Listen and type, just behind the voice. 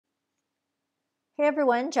Hey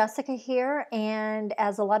everyone, Jessica here, and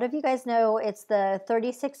as a lot of you guys know, it's the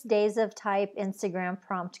 36 days of type Instagram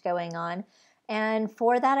prompt going on. And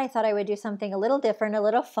for that, I thought I would do something a little different, a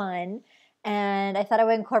little fun, and I thought I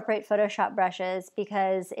would incorporate Photoshop brushes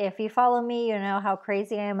because if you follow me, you know how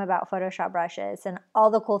crazy I am about Photoshop brushes and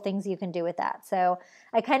all the cool things you can do with that. So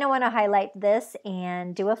I kind of want to highlight this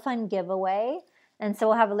and do a fun giveaway, and so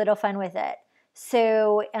we'll have a little fun with it.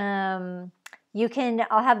 So,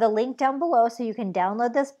 I'll have the link down below so you can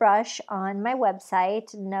download this brush on my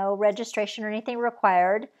website. No registration or anything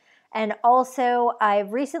required. And also,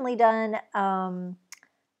 I've recently done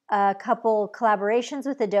a couple collaborations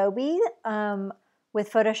with Adobe with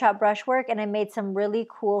Photoshop brushwork, and I made some really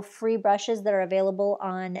cool free brushes that are available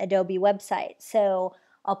on Adobe website. So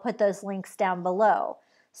I'll put those links down below.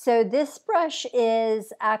 So this brush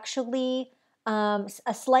is actually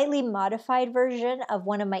a slightly modified version of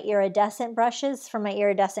one of my iridescent brushes from my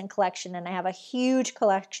iridescent collection, and I have a huge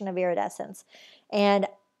collection of iridescents, and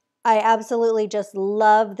I absolutely just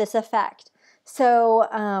love this effect. So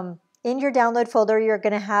in your download folder, you're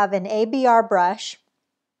going to have an ABR brush,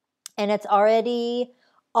 and it's already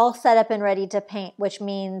all set up and ready to paint, which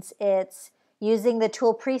means it's using the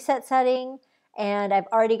tool preset setting, and I've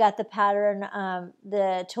already got the pattern,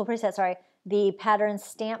 the pattern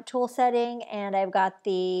stamp tool setting, and I've got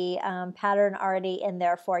the pattern already in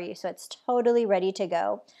there for you. So it's totally ready to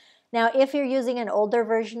go. Now, if you're using an older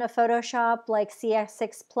version of Photoshop like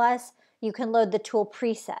CS6 Plus, you can load the tool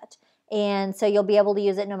preset. And so you'll be able to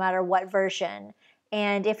use it no matter what version.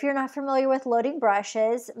 And if you're not familiar with loading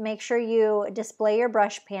brushes, make sure you display your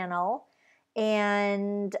brush panel.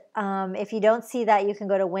 And if you don't see that, you can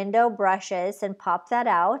go to Window, Brushes, and pop that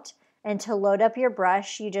out. And to load up your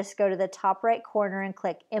brush, you just go to the top right corner and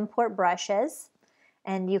click Import Brushes.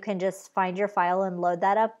 And you can just find your file and load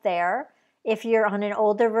that up there. If you're on an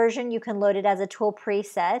older version, you can load it as a tool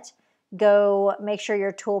preset. Go make sure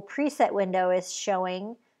your tool preset window is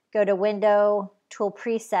showing. Go to Window, Tool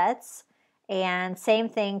Presets, and same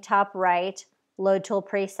thing, top right, Load Tool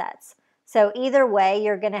Presets. So either way,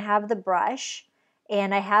 you're going to have the brush,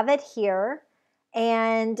 and I have it here.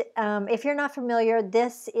 And if you're not familiar,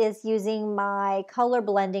 this is using my color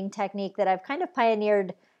blending technique that I've kind of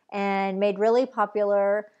pioneered and made really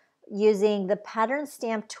popular using the pattern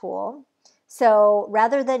stamp tool. So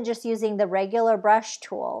rather than just using the regular brush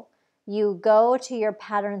tool, you go to your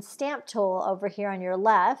pattern stamp tool over here on your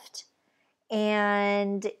left,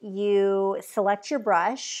 and you select your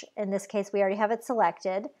brush. In this case, we already have it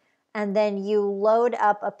selected. And then you load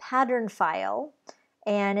up a pattern file.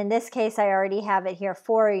 And in this case, I already have it here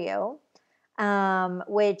for you,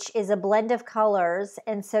 which is a blend of colors.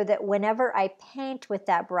 And so that whenever I paint with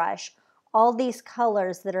that brush, all these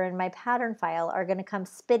colors that are in my pattern file are going to come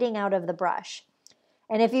spitting out of the brush.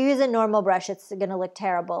 And if you use a normal brush, it's going to look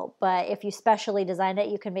terrible. But if you specially design it,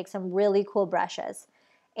 you can make some really cool brushes.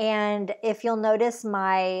 And if you'll notice,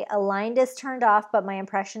 my aligned is turned off, but my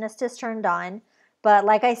impressionist is turned on. But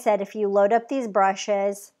like I said, if you load up these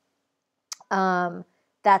brushes,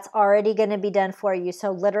 that's already going to be done for you.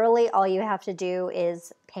 So literally all you have to do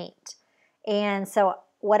is paint. And so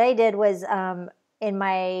what I did was in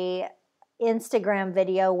my Instagram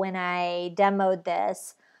video when I demoed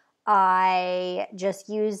this, I just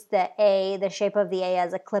used the shape of the A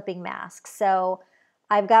as a clipping mask. So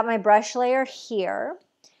I've got my brush layer here.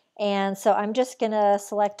 And so I'm just going to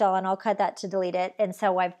select all, and I'll cut that to delete it. And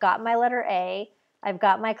so I've got my letter A, I've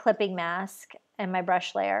got my clipping mask and my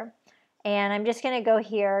brush layer. And I'm just going to go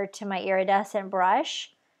here to my iridescent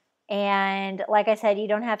brush. And like I said, you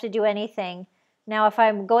don't have to do anything. Now, if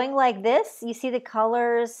I'm going like this, you see the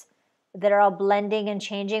colors that are all blending and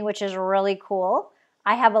changing, which is really cool.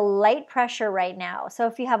 I have a light pressure right now. So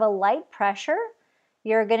if you have a light pressure,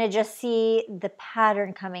 you're going to just see the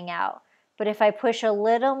pattern coming out. But if I push a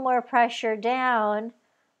little more pressure down,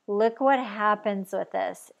 look what happens with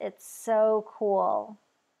this. It's so cool.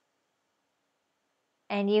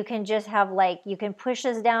 And you can just have you can push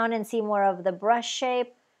this down and see more of the brush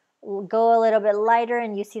shape, go a little bit lighter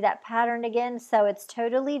and you see that pattern again. So it's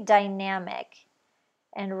totally dynamic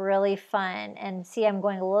and really fun. And see, I'm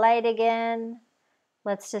going light again.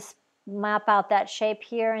 Let's just map out that shape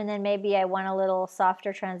here, and then maybe I want a little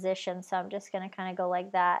softer transition. So I'm just going to kind of go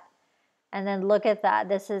like that. And then look at that.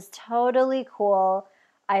 This is totally cool.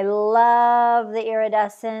 I love the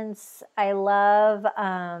iridescence. I love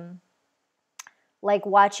like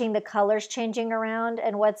watching the colors changing around.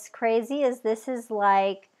 And what's crazy is this is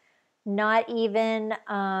like not even,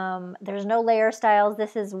 there's no layer styles.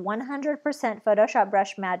 This is 100% Photoshop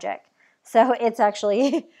brush magic. So it's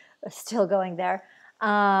actually still going there.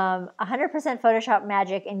 100% Photoshop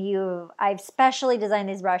magic, and I've specially designed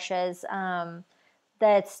these brushes.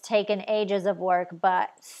 That's taken ages of work, but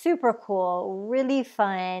super cool, really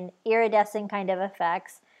fun, iridescent kind of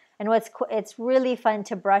effects. And it's really fun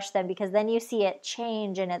to brush them because then you see it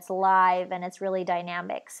change and it's live and it's really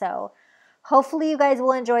dynamic. So hopefully you guys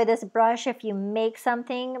will enjoy this brush. If you make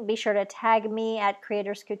something, be sure to tag me at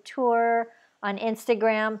Creators Couture on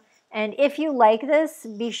Instagram. And if you like this,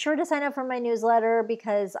 be sure to sign up for my newsletter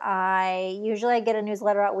because I usually get a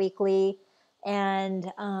newsletter out weekly,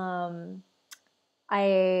 and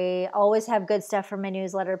I always have good stuff for my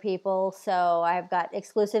newsletter people. So I've got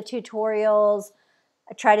exclusive tutorials.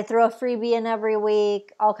 I try to throw a freebie in every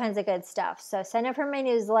week, all kinds of good stuff. So sign up for my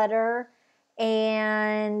newsletter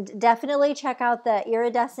and definitely check out the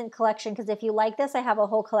Iridescent collection because if you like this, I have a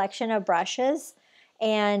whole collection of brushes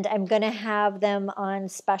and I'm going to have them on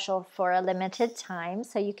special for a limited time.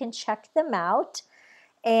 So you can check them out.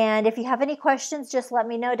 And if you have any questions, just let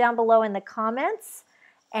me know down below in the comments.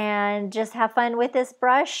 And just have fun with this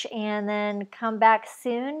brush and then come back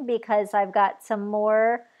soon because I've got some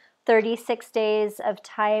more 36 days of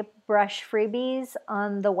type brush freebies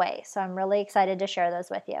on the way. So I'm really excited to share those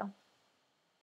with you.